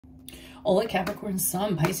Hola Capricorn,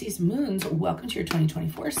 Sun, Pisces, Moons. Welcome to your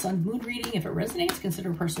 2024 Sun Moon reading. If it resonates,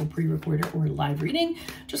 consider a personal pre-recorded or live reading.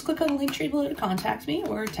 Just click on the link tree below to contact me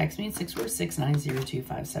or text me at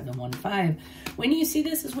 646-902-5715. When you see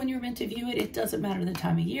this is when you're meant to view it. It doesn't matter the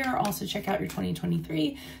time of year. Also check out your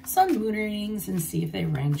 2023 Sun Moon readings and see if they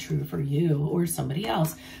rang true for you or somebody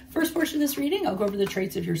else. First portion of this reading, I'll go over the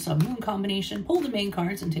traits of your Sun Moon combination, pull the main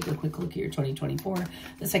cards, and take a quick look at your 2024.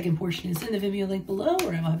 The second portion is in the Vimeo link below,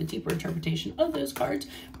 where I will have a deeper interpretation of those cards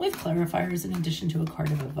with clarifiers in addition to a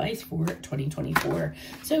card of advice for 2024.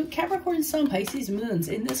 So Capricorn, Sun, Pisces, Moons.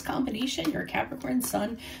 In this combination, your Capricorn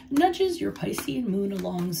Sun nudges your Piscean Moon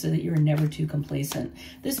along so that you're never too complacent.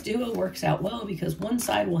 This duo works out well because one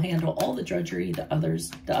side will handle all the drudgery the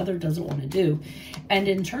other doesn't want to do. And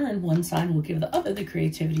in turn, one side will give the other the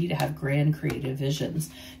creativity to have grand creative visions.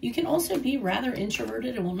 You can also be rather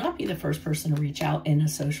introverted and will not be the first person to reach out in a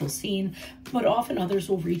social scene, but often others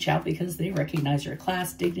will reach out because they recognize your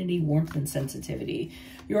class, dignity, warmth, and sensitivity.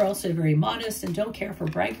 You're also very modest and don't care for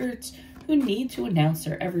braggarts who need to announce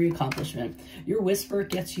their every accomplishment. Your whisper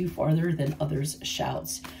gets you farther than others'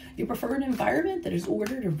 shouts. You prefer an environment that is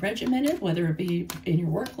ordered and regimented, whether it be in your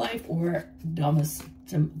work life or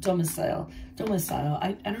domicile.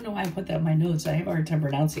 I don't know why I put that in my notes. I have a hard time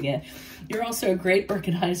pronouncing it. You're also a great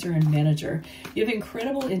organizer and manager. You have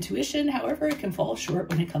incredible intuition. However, it can fall short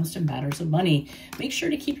when it comes to matters of money. Make sure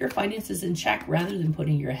to keep your finances in check rather than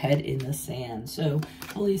putting your head in the sand. So,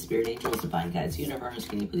 Holy Spirit, angels, divine guides, universe,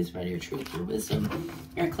 can you please spread your truth, your wisdom,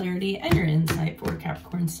 your clarity, and your insight for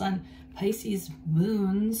Capricorn Sun, Pisces,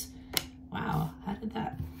 Moons. Wow, how did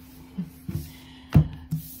that?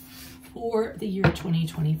 For the year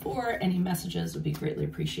 2024, any messages would be greatly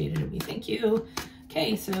appreciated and we thank you.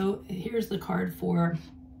 Okay, so here's the card for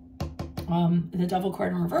the Devil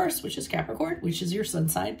card in reverse, which is Capricorn, which is your sun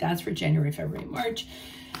sign. That's for January, February, March.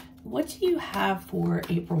 What do you have for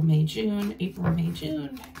April, May, June? April, May,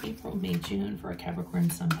 June. April, May, June for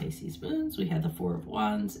Capricorn, Sun, Pisces, Moons. We have the Four of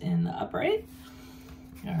Wands in the upright.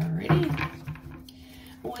 Alrighty.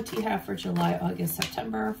 What do you have for July, August,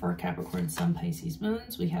 September for Capricorn, Sun, Pisces,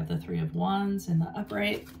 Moons? We have the Three of Wands in the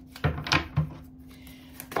upright.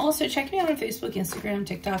 Also, check me out on Facebook, Instagram,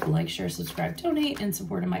 TikTok. Like, share, subscribe, donate in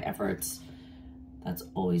support of my efforts. That's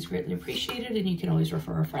always greatly appreciated, and you can always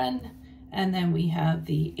refer a friend. And then we have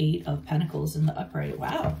the Eight of Pentacles in the upright.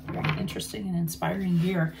 Wow, very interesting and inspiring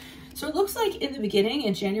year. So it looks like in the beginning,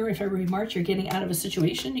 in January, February, March, you're getting out of a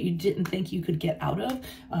situation you didn't think you could get out of.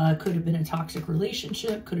 Could have been a toxic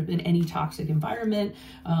relationship, could have been any toxic environment,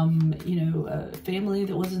 family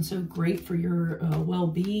that wasn't so great for your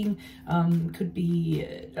well-being, could be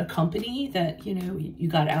a company that, you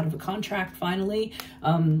got out of a contract finally,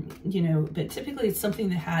 but typically it's something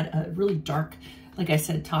that had a really dark, like I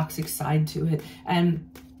said, toxic side to it. And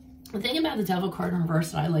the thing about the Devil card in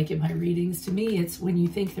reverse that I like in my readings, to me, it's when you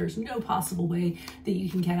think there's no possible way that you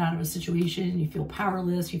can get out of a situation, you feel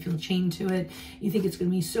powerless, you feel chained to it, you think it's going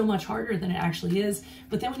to be so much harder than it actually is.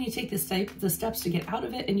 But then when you take the steps to get out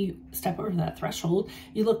of it and you step over that threshold,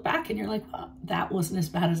 you look back and you're like, well, that wasn't as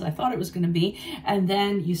bad as I thought it was going to be. And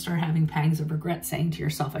then you start having pangs of regret, saying to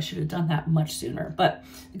yourself, I should have done that much sooner. But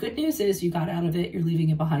the good news is you got out of it, you're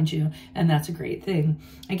leaving it behind you, and that's a great thing.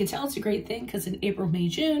 I can tell it's a great thing because in April, May,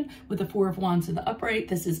 June, with the Four of Wands in the upright,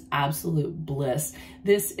 this is absolute bliss.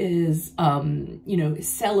 This is,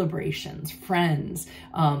 celebrations, friends,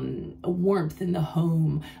 warmth in the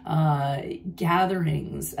home,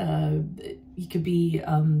 gatherings. It could be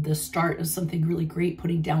the start of something really great,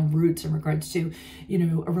 putting down roots in regards to,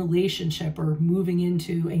 a relationship or moving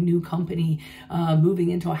into a new company,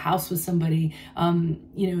 moving into a house with somebody.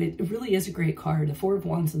 It really is a great card. The Four of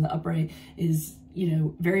Wands in the upright is,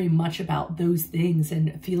 very much about those things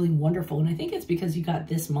and feeling wonderful. And I think it's because you got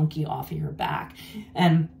this monkey off of your back.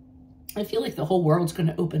 And I feel like the whole world's going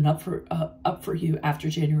to open up for you after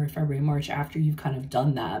January, February, March, after you've kind of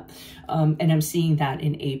done that. And I'm seeing that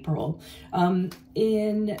in April.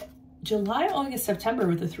 In July, August, September,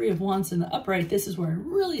 with the Three of Wands in the upright, this is where I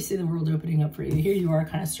really see the world opening up for you. Here you are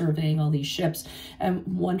kind of surveying all these ships and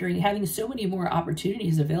wondering, having so many more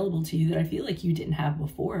opportunities available to you that I feel like you didn't have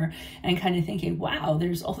before, and kind of thinking, wow,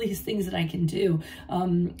 there's all these things that I can do.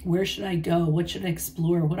 Where should I go? What should I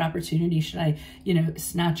explore? What opportunity should I,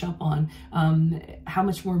 snatch up on? How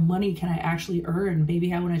much more money can I actually earn?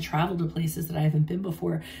 Maybe I want to travel to places that I haven't been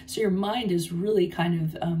before. So your mind is really kind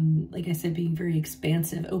of, like I said, being very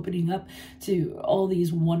expansive, opening leading up to all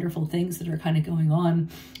these wonderful things that are kind of going on.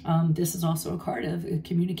 This is also a card of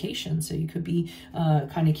communication. So you could be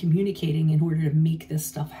kind of communicating in order to make this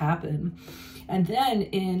stuff happen. And then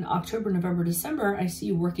in October, November, December, I see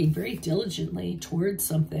you working very diligently towards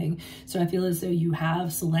something. So I feel as though you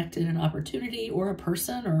have selected an opportunity or a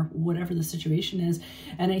person or whatever the situation is.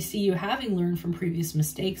 And I see you having learned from previous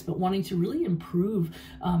mistakes, but wanting to really improve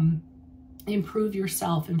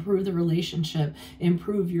yourself, improve the relationship,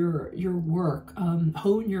 improve your work,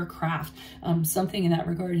 hone your craft, something in that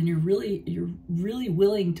regard. And you're really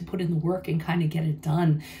willing to put in the work and kind of get it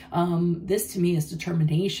done. This to me is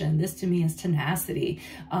determination. This to me is tenacity.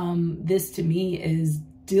 This to me is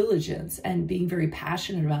diligence and being very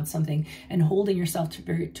passionate about something and holding yourself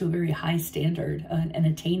to a very high standard and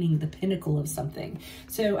attaining the pinnacle of something.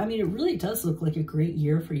 So, I mean, it really does look like a great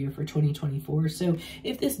year for you for 2024. So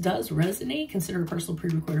if this does resonate, consider a personal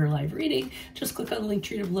pre-recorded or live reading. Just click on the link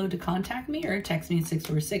tree below to contact me or text me at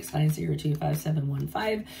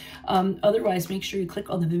 646-902-5715. Otherwise, make sure you click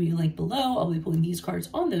on the Vimeo link below. I'll be pulling these cards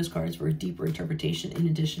on those cards for a deeper interpretation in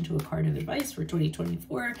addition to a card of advice for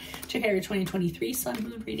 2024. Check out your 2023 Sun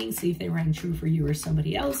Moon reading, see if they rang true for you or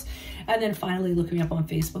somebody else. And then finally, look me up on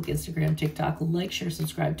Facebook, Instagram, TikTok. Like, share,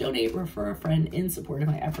 subscribe, donate, refer a friend in support of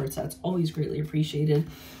my efforts. That's always greatly appreciated.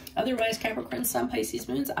 Otherwise, Capricorn, Sun, Pisces,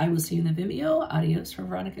 Moons, I will see you in the Vimeo. Adios from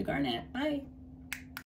Veronica Garnett. Bye.